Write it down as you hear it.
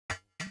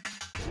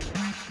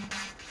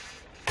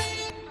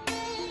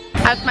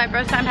That's my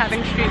first time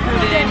having street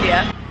food in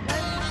India.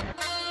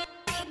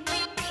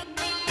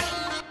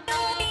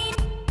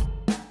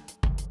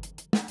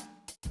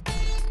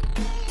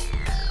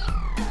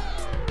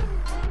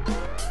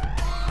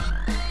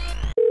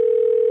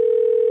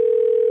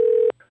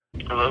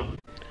 Hello?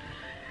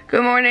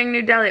 Good morning,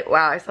 New Delhi.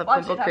 Wow, I slept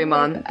pimple cream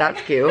on. That's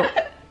cute.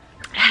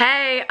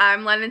 Hey,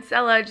 I'm Layne and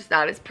Stella, just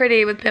not as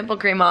pretty with pimple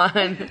cream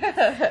on.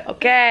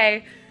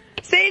 Okay.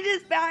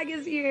 Sage's bag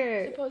is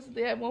here.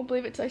 Supposedly, I won't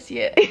believe it till I see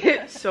it.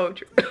 It's so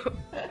true.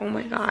 Oh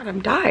my god,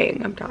 I'm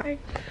dying. I'm dying.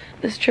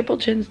 This triple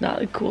chin's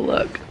not a cool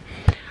look.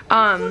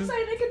 I'm so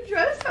excited I can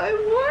dress how I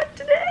want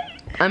today.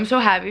 I'm so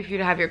happy for you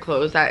to have your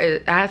clothes.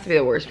 That has to be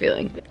the worst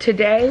feeling.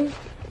 Today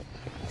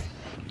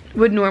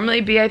would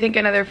normally be, I think,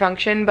 another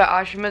function, but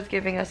Ashma's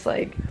giving us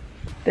like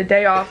the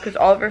day off because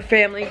all of her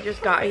family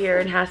just got here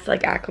and has to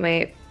like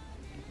acclimate.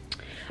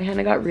 My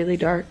henna got really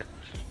dark.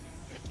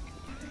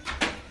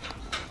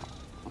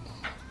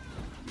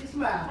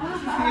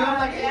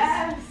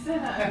 Yes.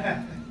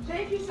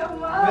 Thank you so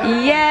much.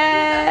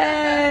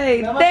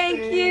 Yay! Namaste. Thank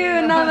you.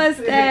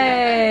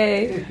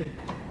 Namaste.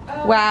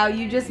 Wow,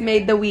 you just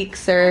made the week,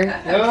 sir.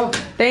 Yo.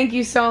 Thank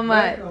you so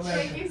much.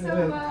 Thank you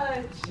so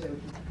much.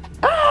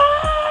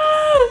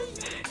 Ah!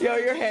 Yo,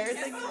 your hair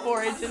is like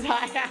 4 inches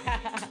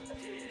high.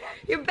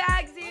 Your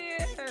bag's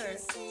here.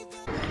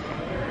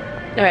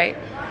 All right,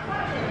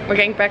 we're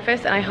getting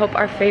breakfast, and I hope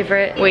our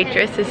favorite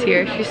waitress is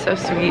here. She's so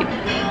sweet.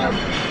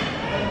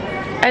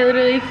 I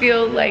literally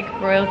feel like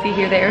royalty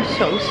here. They are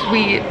so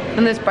sweet,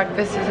 and this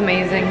breakfast is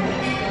amazing.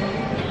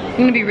 I'm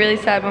gonna be really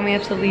sad when we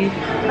have to leave.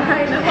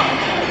 I know.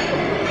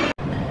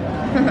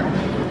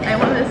 I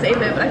wanted to save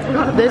it, but I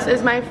forgot about This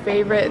is my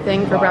favorite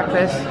thing for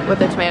breakfast with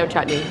the tomato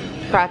chutney.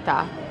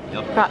 Prata.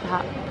 Yep.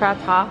 Prata.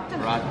 Prata.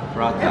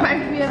 it.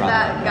 Reminds me of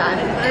that guy,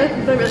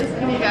 the really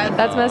skinny guy.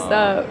 That's messed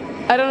up.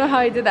 I don't know how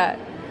I did that.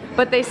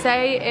 But they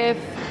say if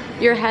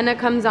your henna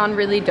comes on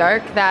really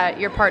dark that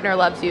your partner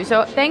loves you.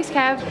 So thanks,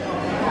 Kev.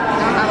 I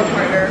don't have a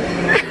partner.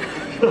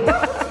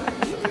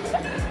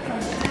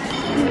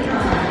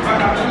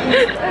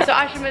 So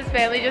Ashma's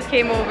family just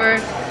came over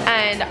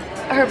and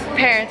her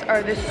parents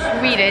are the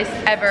sweetest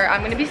ever.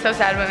 I'm gonna be so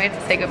sad when we have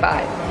to say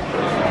goodbye.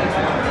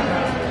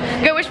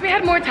 I wish we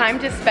had more time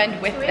to spend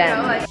with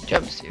them.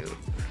 Jumpsuit.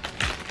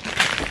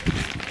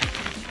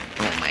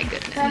 Oh my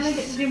goodness. Time I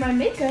get to do my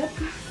makeup.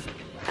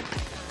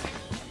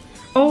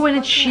 Oh, and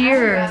it's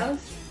sheer.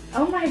 Eyebrows.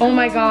 Oh my god. Oh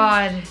my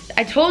god.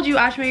 I told you,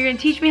 Ashma, you're gonna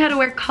teach me how to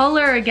wear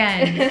color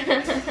again.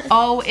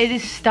 Oh, it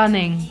is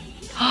stunning.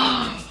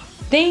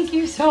 Thank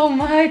you so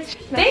much.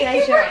 Thank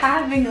you for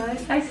having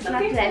us. I still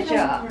My can't pleasure.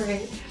 get over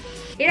it.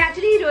 It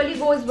actually really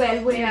goes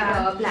well with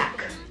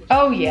black.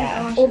 Oh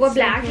yeah. Over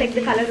black, like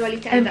the color really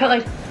stands And put out.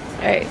 like,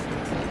 all right.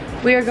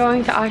 We are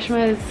going to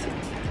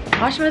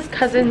Ashma's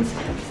cousin's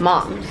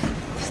mom's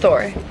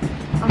store.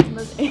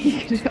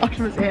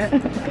 Ashma's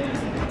aunt.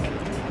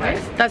 Right?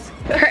 That's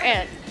her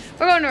aunt.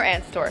 We're going to her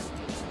aunt's store.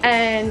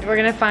 And we're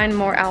gonna find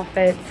more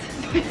outfits.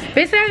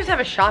 Basically, I just have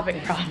a shopping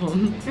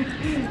problem.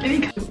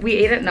 We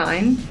ate at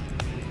 9,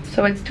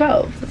 so it's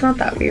 12. It's not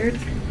that weird.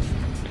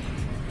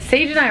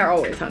 Sage and I are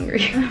always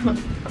hungry.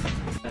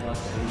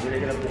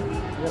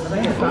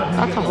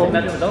 That's a hole.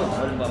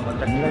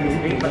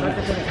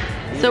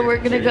 So we're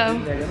gonna go,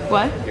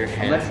 what? Your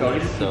hands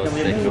look so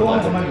sick with all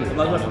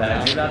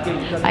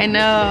the I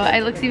know,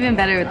 it looks even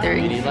better with the You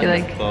rings. need I like feel a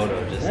like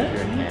photo just of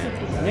your hands.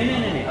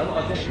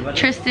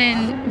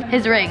 Tristan,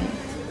 his rings,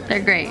 they're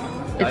great.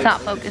 It's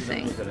not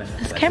focusing.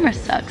 This camera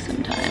sucks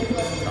sometimes.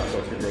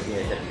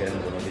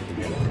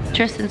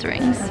 Tristan's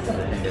rings.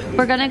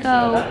 We're gonna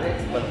go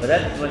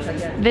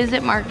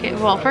visit market.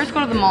 Well, first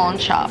go to the mall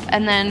and shop,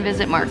 and then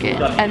visit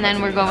market. And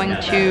then we're going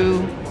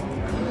to,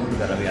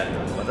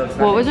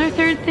 what was our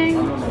third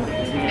thing?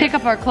 Pick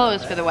up our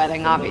clothes for the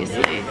wedding,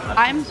 obviously.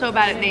 I'm so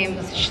bad at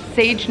names.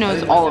 Sage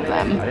knows all of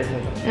them.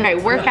 Okay,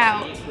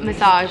 workout,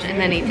 massage, and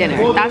then eat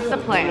dinner. That's the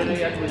plan.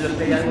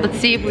 Let's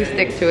see if we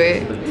stick to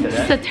it. This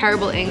is a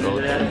terrible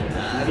angle.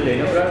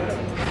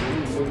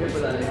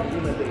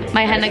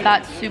 My henna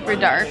got super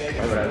dark.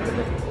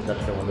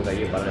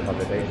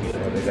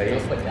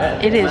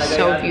 It is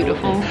so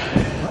beautiful.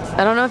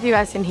 I don't know if you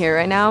guys can hear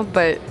right now,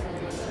 but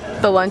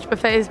the lunch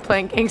buffet is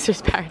playing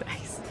Gangster's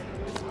Paradise.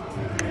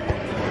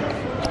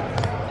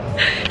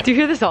 Do you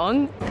hear the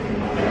song?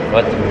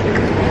 What?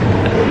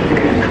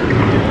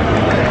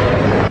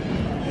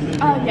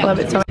 Yeah. Love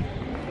it so much.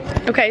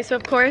 Okay, so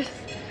of course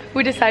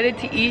we decided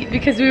to eat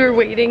because we were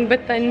waiting,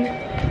 but then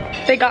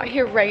they got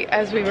here right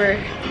as we were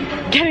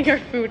getting our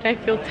food, and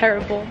I feel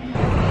terrible.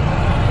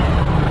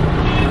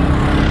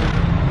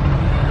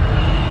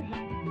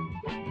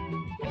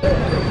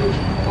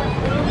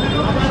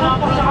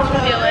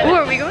 Ooh,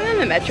 are we going on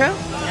the metro?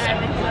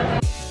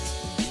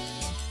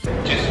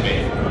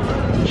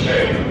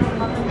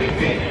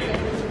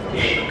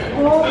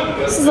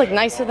 This is like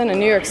nicer than a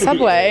New York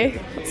subway.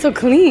 It's so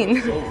clean.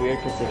 It's so weird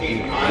because if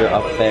you're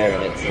up there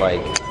and it's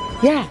like,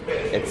 Yeah,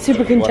 it's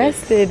super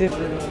congested.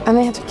 And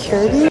they have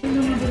security.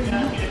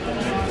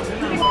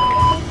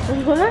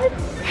 What?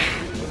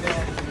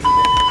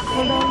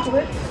 Hold on to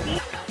it.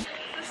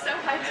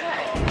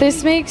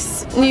 This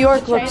makes New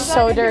York look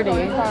so dirty.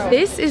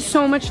 This is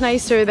so much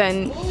nicer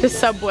than the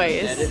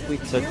subways. And if we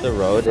took the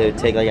road, it would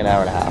take like an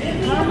hour and a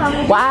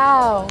half.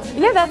 Wow.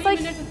 Yeah, that's like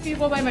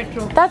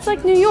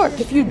New York.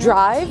 If you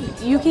drive,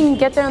 you can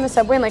get there on the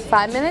subway in like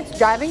 5 minutes.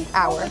 Driving,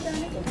 hour.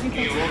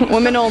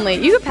 Women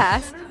only. You could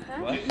pass.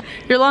 What?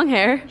 Your long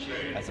hair.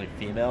 As like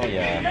female,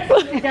 yeah.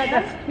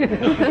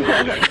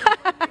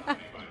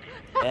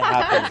 It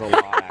happens a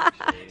lot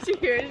actually. She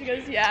hears, she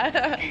goes,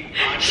 yeah.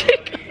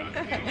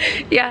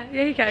 Yeah,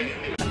 you can.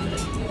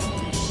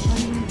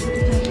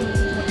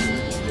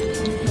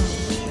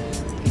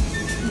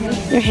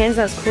 Your hand's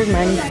not as cool as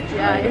mine.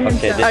 Yeah,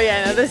 Okay, Oh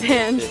yeah, no, this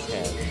hand. This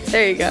hand.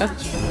 There you go.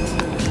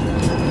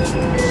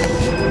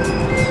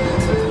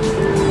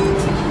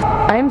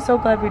 I am so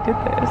glad we did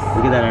this.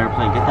 Look at that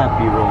airplane. Get that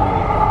B-roll.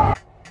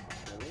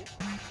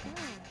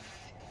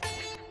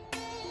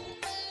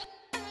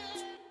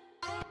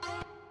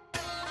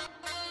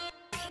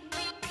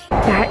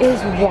 That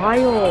is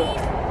wild.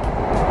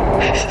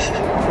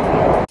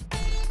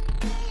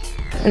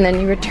 And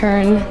then you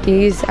return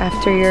these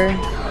after your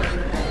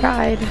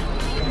ride.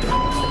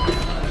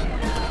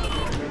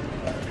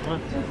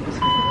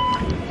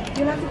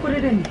 You'll have to put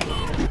it in.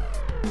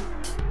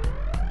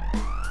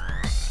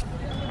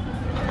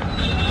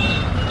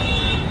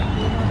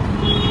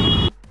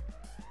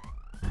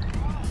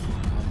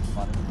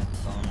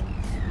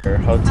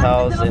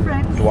 Hotels in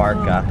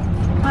Dwarka.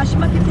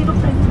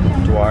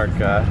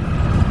 Dwarka.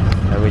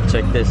 And we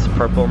took this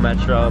purple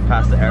metro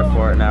past the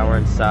airport. Now we're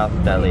in South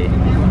Delhi.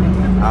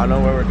 I don't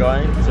know where we're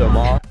going, to a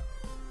mall.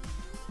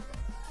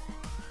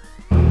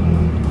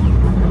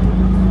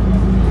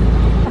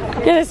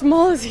 Yeah, this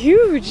mall is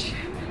huge.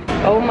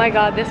 Oh my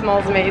god, this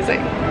mall's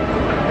amazing.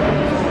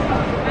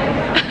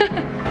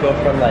 Go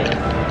from like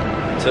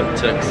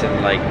tuk-tuks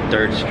and like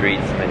dirt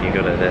streets, and then you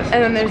go to this.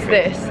 And then there's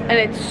this, and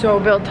it's so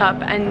built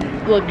up and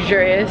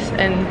luxurious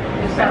and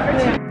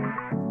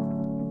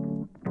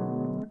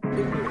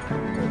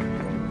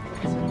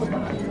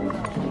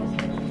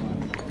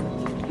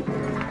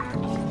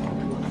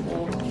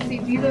See,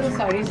 these are the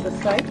sarees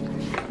this side.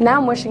 now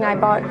I'm wishing I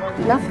bought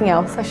nothing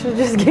else. I should have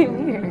just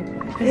came here.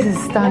 This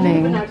is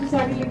stunning.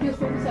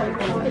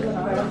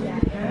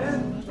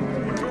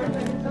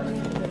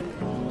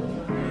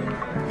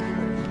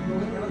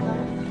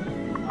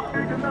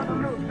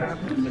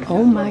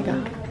 Oh my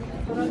god.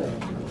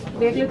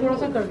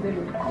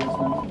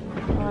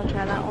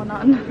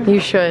 You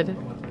should.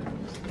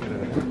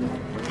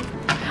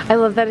 I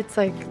love that it's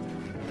like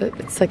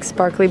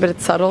sparkly, but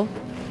it's subtle.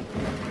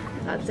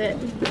 That's it.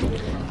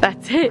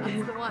 That's it.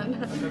 That's the one.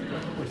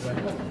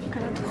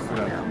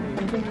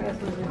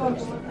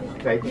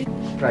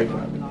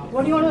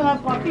 What do you want to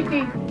have? Coffee,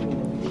 tea?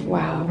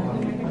 Wow.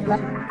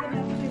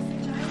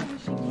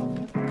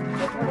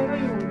 Whatever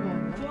you want.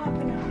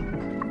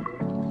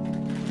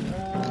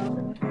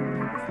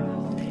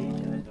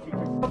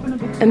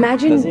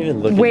 Imagine Doesn't even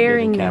look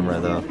wearing as good in camera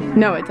though.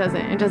 No, it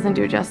doesn't. It doesn't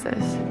do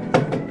justice.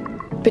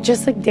 But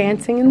just like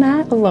dancing in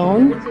that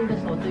alone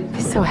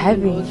is so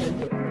heavy.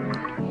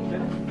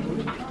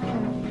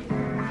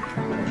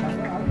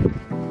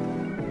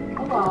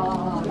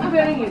 I'm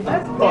wearing it.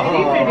 That's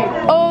very pretty.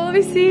 Oh, let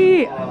me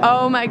see.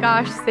 Oh my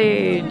gosh,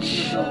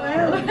 Sage.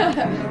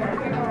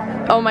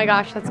 Oh my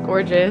gosh, that's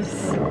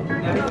gorgeous. I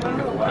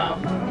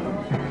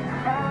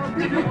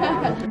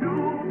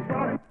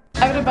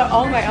would have bought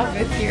all my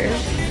outfits here.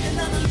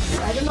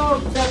 I don't know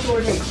if that's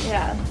what it is.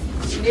 Yeah.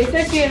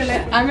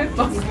 I'm in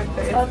love with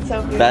it. That's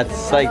so beautiful.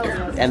 That's like,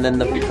 and then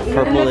the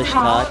purplish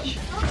touch.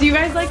 Do you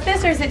guys like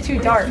this or is it too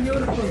dark?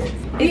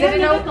 Is it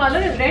no color?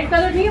 Red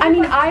color? I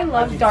mean, I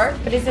love dark,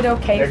 but is it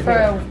okay for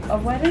a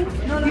wedding?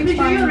 No, let me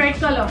show you red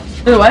color.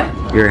 The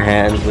what? Your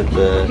hands with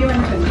the.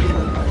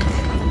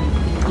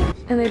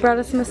 And they brought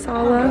us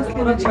masala.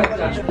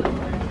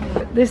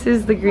 This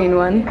is the green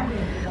one,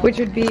 which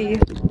would be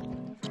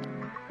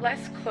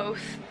less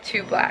close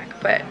to black,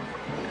 but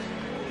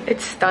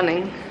it's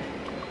stunning.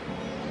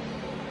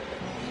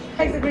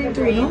 Like the green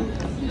too, no?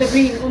 The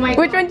green. Oh my god.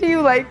 Which one do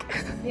you like?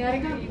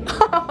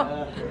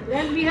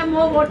 Then we have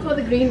more votes for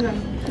the green one.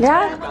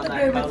 Yeah?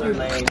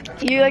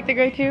 You like the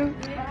gray too?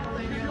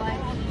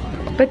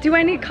 But do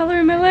I need color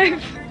in my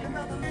life?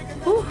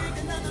 Ooh.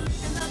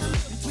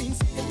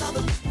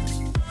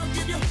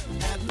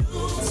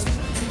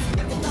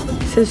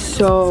 This is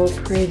so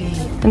pretty.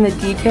 And the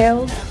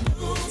details.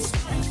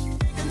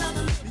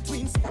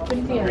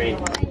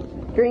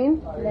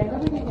 Green?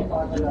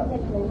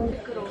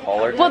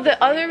 Collar. Well, the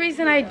other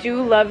reason I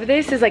do love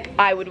this is like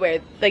I would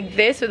wear like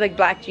this with like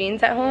black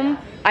jeans at home.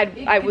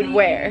 I would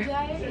wear.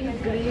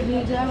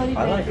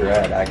 I like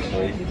red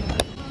actually.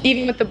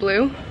 Even with the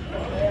blue.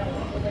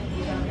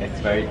 It's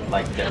very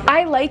like different.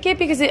 I like it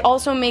because it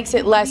also makes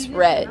it less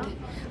red.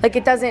 Like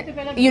it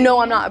doesn't, you know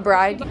I'm not a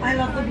bride. I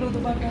love the blue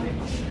dupatta.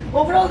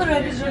 Overall, the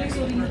red is really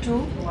soothing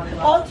too.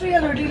 All three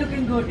are already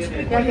looking good.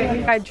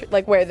 I'd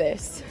like wear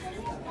this.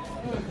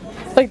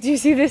 Like, do you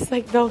see this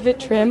like velvet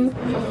trim?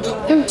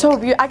 They're so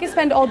beautiful. I could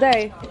spend all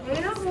day.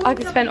 I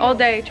could spend all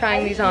day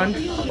trying these on.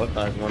 What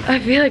size one? I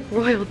feel like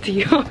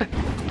royalty.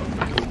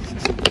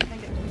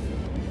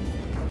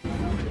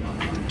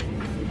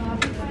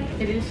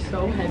 It is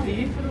so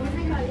heavy.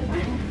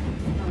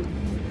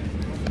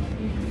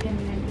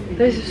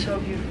 This is so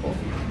beautiful.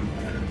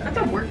 That's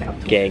a workout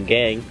tool. Gang,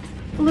 gang.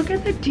 Look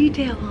at the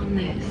detail on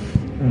this.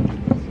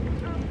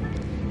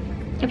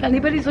 If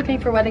anybody's looking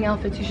for wedding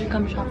outfits, you should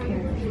come shop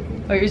here.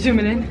 Oh, you're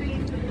zooming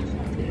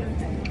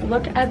in?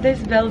 Look at this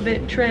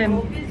velvet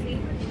trim.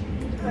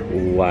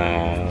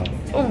 Wow.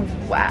 Oh,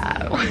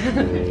 wow.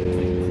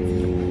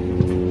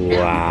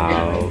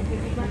 Wow.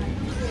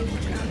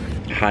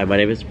 Hi, my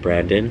name is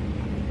Brandon.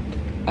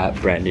 At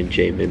Brandon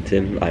J.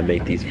 Minton. I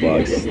make these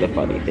vlogs. This is the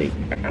funny thing.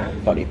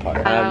 Funny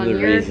part. I'm the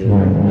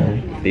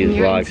reason these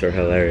vlogs are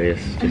hilarious.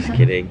 Just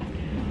kidding.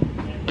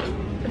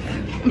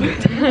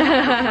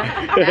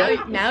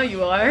 now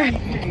you are.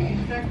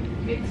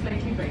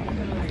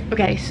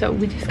 Okay, so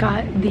we just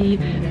got the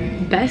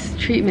best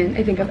treatment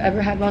I think I've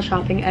ever had while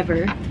shopping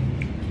ever.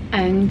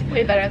 And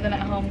Way better than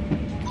at home.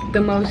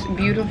 the most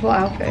beautiful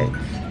outfits.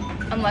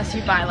 Unless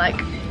you buy like,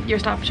 you're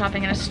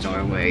shopping in a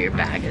store where your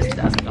bag is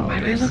 $2,000.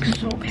 I look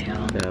so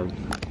pale.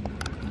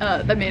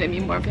 That made me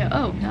more pale.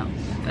 Oh, no.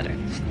 Better.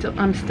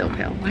 I'm still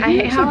pale. I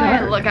hate how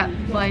I look at,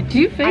 well, Do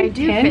you fake I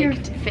do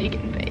tan? fake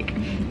and bake.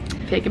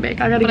 Fake and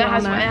bake. I gotta But get it on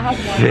has that. one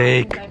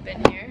Fake. since I've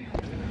been here.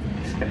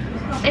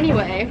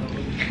 Anyway,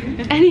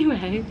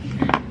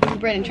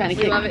 Brandon trying to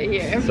we kick love it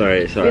here.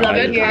 Sorry. We love I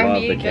it just here. love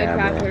Meat, the good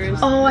camera. crackers.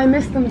 Oh, I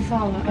missed the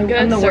masala. I'm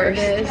Good the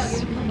worst.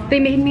 service. They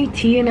made me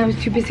tea and I was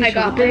too busy I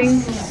got shopping.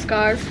 this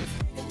scarf.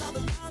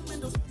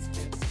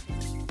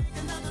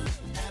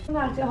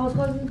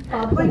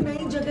 कोई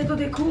नई जगह तो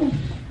देखूं.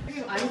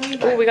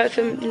 Oh, we got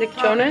some Nick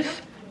Jonas.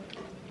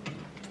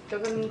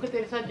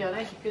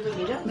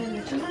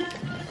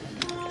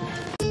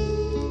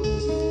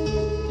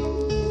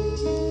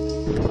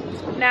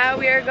 Now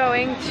we are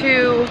going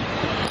to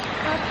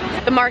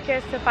the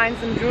markets to find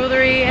some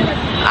jewelry.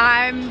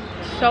 I'm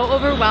so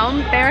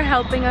overwhelmed. They're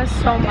helping us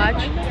so much.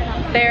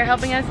 They're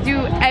helping us do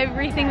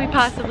everything we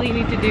possibly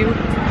need to do.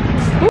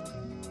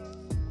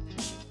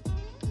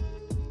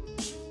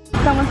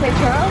 Someone say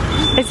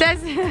churros? It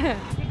says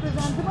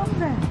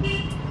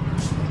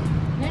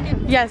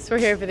yes, we're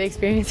here for the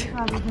experience.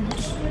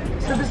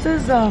 So this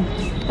is a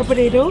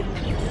potato,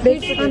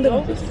 baked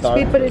potato,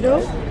 sweet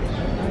potato.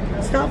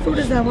 Star fruit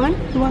is that one.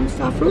 You want the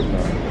star fruit?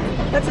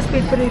 That's a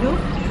sweet potato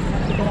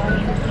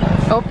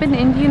Open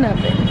Indian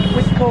oven.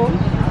 with corn.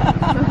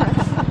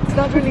 It's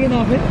not really an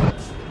oven.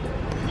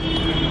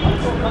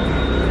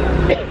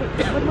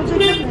 But मुझे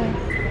करना है.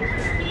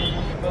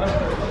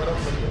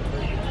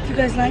 If you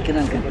guys like it,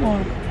 I'll get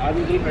more.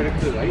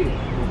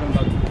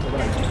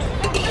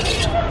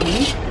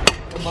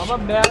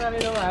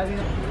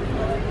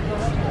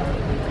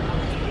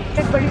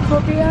 एक बड़ी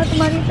छोटी है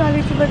तुम्हारी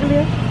 40 रुपए के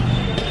लिए.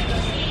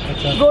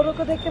 गोरों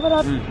को देख के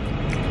बराबर.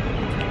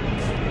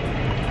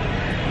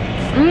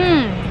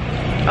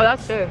 Oh,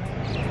 that's good.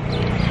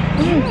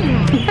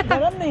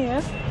 गरम नहीं है.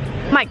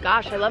 My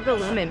gosh, I love the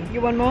lemon.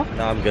 You want more?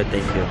 No, I'm good,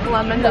 thank you.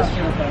 Lemon does.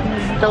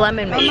 The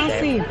lemon makes Mama, it.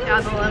 see.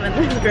 Yeah, the lemon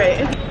is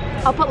great.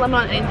 I'll put lemon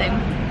on anything.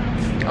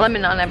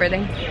 Lemon on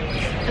everything.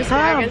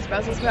 Asparagus,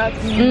 Brussels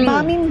sprouts.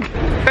 Mommy.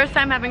 First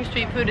time having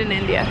street food in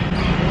India.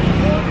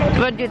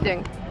 What do you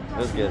think? It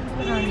was good.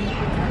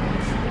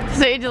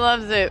 Sage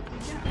loves it.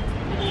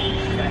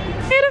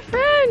 I had a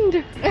friend.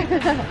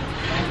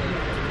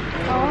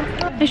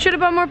 I should have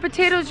bought more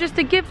potatoes just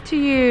to give to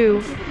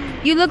you.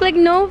 You look like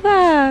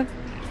Nova.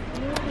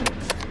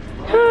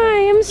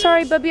 Hi, I'm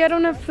sorry, Bubby, I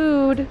don't have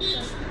food.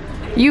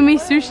 Yumi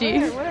sushi.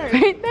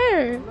 Right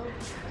there.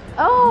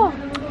 Oh.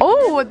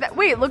 Oh,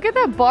 wait, look at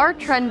that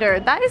bartender.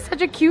 That is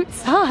such a cute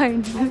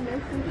sign.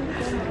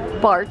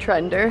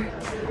 Bartender.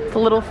 The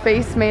little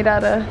face made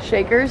out of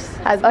shakers.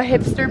 Has a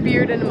hipster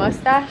beard and a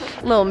mustache.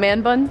 Little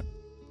man bun.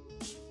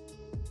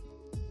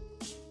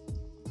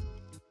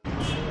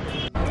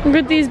 Look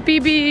at these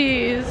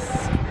BBs.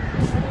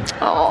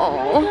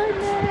 Oh.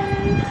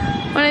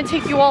 I'm gonna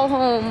take you all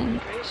home.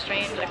 Very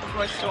strange, like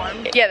before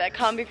storm. Yeah, that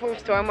calm before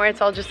storm where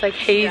it's all just like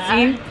hazy.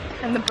 Yeah.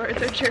 And the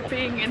birds are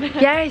chirping and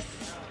Yes.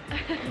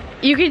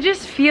 You can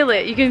just feel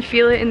it. You can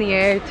feel it in the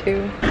air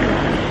too.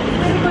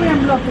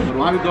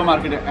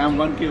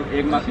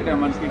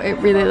 It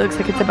really looks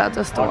like it's about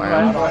to storm.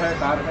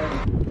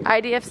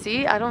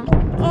 IDFC? I don't.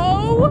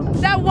 Oh,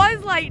 that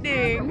was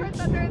lightning.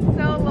 thunder is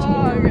so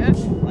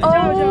long.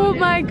 Oh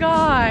my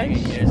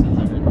gosh.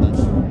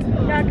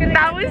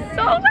 That was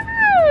so loud.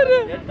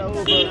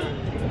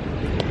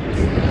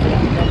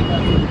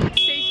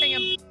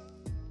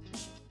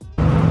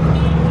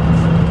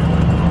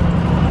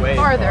 Wait.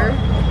 Farther.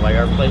 Like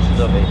our place is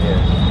over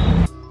here.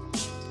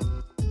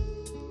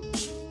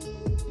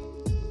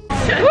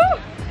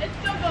 It's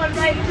still going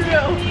right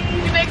through.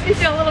 It makes me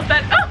feel a little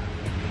better.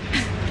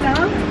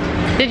 Oh!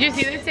 Did you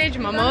see the stage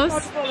momos?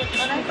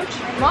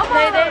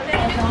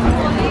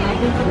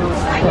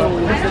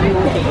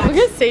 Look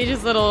at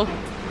Sage's little.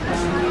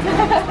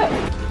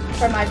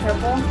 For my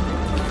purple.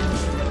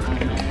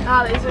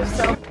 Ah, these are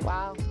so.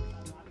 Wow.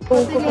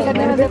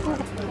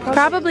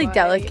 Probably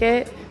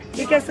delicate.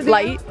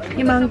 Light.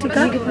 ये मांगटी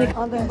का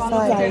on the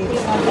side.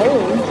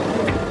 Oh.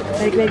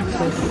 Like this.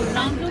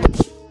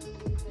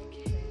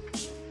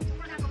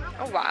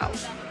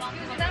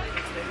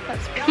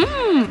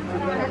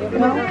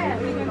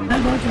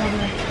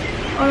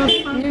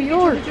 New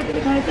York.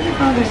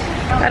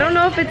 I don't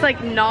know if it's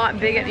like not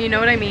big, you know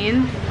what I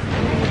mean?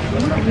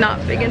 Like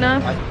not big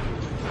enough.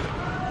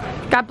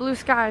 Got blue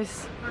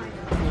skies.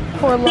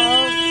 For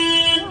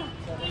love.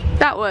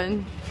 That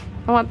one.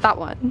 I want that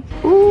one.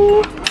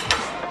 Ooh.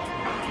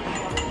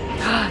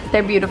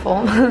 They're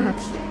beautiful.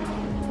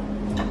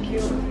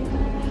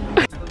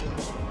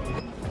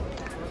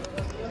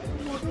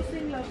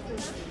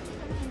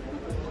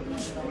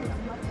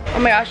 Oh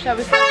my gosh, that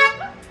was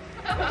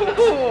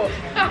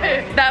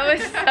that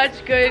was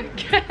such good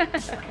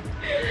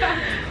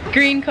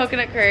green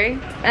coconut curry.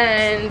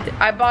 And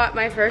I bought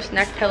my first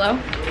neck pillow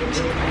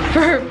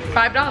for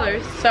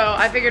 $5. So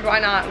I figured why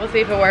not? We'll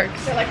see if it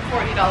works. They're like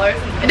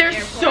 $40.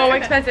 They're so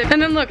expensive.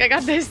 And then look, I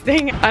got this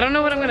thing. I don't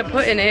know what I'm gonna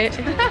put in it,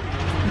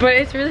 but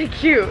it's really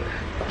cute.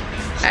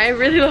 I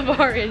really love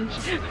orange.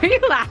 Are you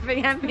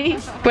laughing at me?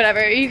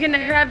 Whatever, you can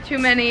never have too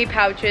many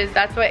pouches.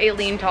 That's what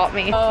Layne taught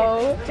me.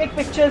 Oh, Take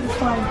pictures, it's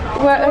fine.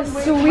 what a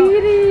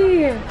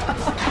sweetie.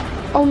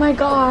 Oh my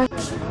god.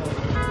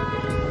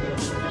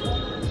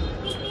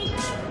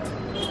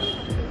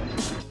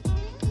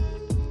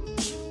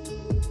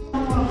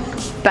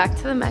 Back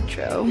to the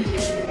metro.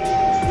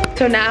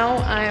 So now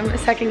I'm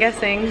second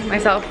guessing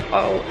myself,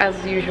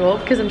 as usual,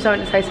 because I'm so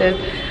indecisive.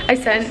 I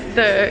sent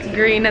the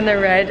green and the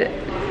red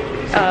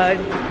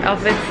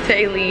outfits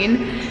to Layne,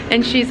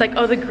 and she's like,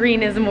 oh, the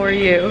green is more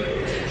you.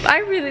 But I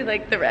really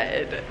like the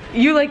red.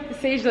 You like the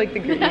sage, like the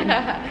green.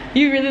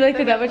 You really liked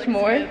it that much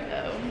more?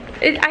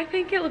 I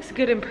think it looks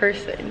good in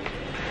person.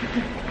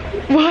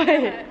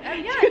 What?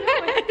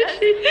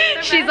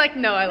 She's like,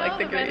 no, I like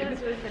the green.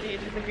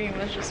 The green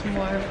was just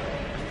more.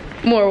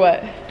 More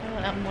what?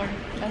 I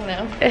don't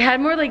know. It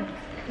had more like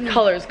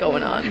colors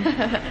going on.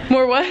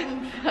 More what?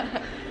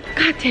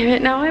 God damn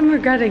it, now I'm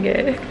regretting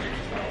it.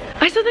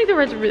 I still think the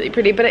red's really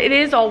pretty, but it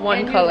is all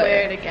one color. You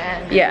wear it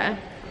again. Yeah,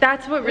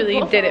 that's what really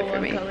did it for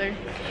me. Color.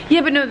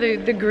 Yeah, but no,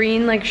 the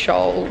green like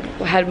shawl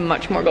had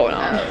much more going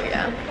on. Oh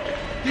yeah.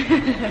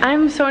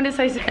 I'm so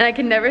indecisive, and I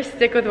can never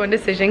stick with one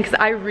decision because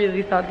I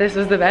really thought this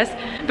was the best.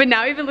 But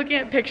now even looking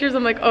at pictures,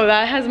 I'm like, oh,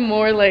 that has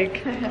more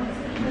like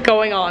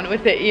going on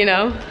with it, you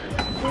know?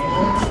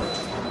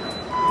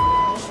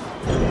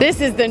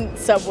 This is the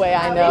subway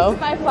I know.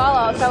 If I fall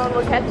off, someone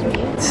will catch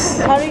me.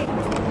 Hurry.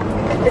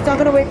 It's not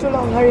gonna wait too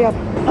long. Hurry up.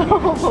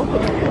 Oh,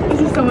 this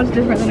is so much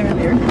different than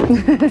earlier. All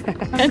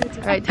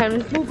right,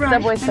 time to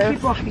subway surf.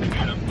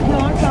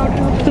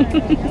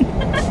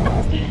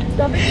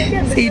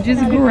 Sage is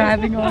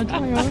grabbing on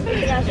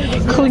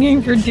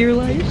clinging for dear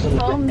life. This is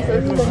a new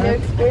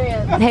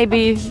experience. Hey,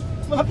 B. Sorry,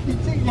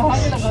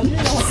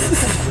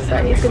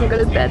 he's gonna go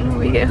to bed when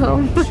we get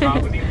home.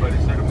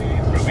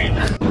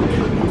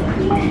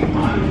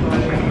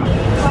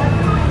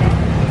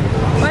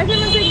 Why is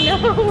everyone saying no?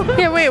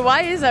 Yeah, wait,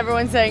 why is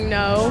everyone saying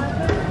no?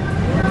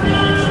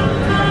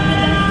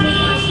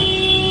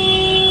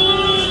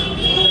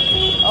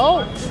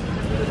 Oh.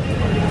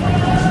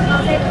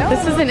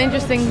 This is an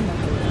interesting...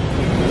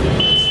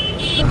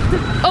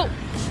 Oh,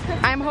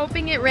 I'm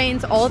hoping it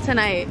rains all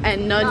tonight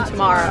and none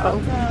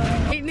tomorrow.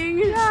 Lightning?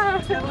 Yeah.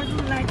 There was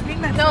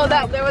lightning. No,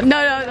 there was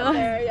No.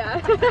 there,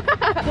 yeah.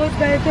 What's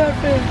better?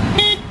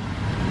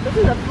 This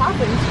is a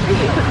popping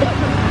street.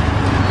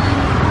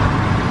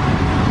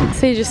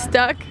 So you just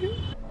stuck?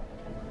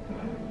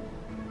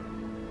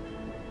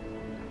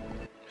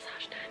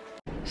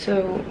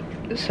 So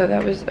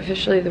that was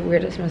officially the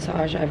weirdest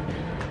massage I've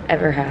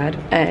ever had,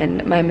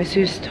 and my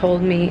masseuse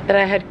told me that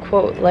I had,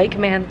 quote, like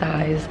man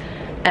thighs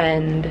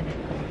and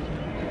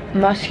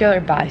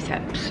muscular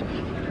biceps.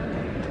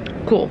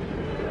 Cool.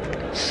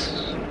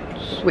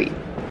 Sweet.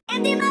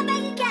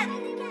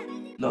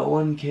 No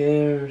one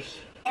cares.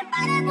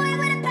 I might.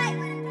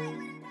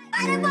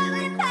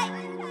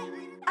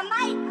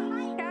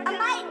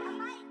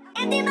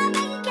 Empty my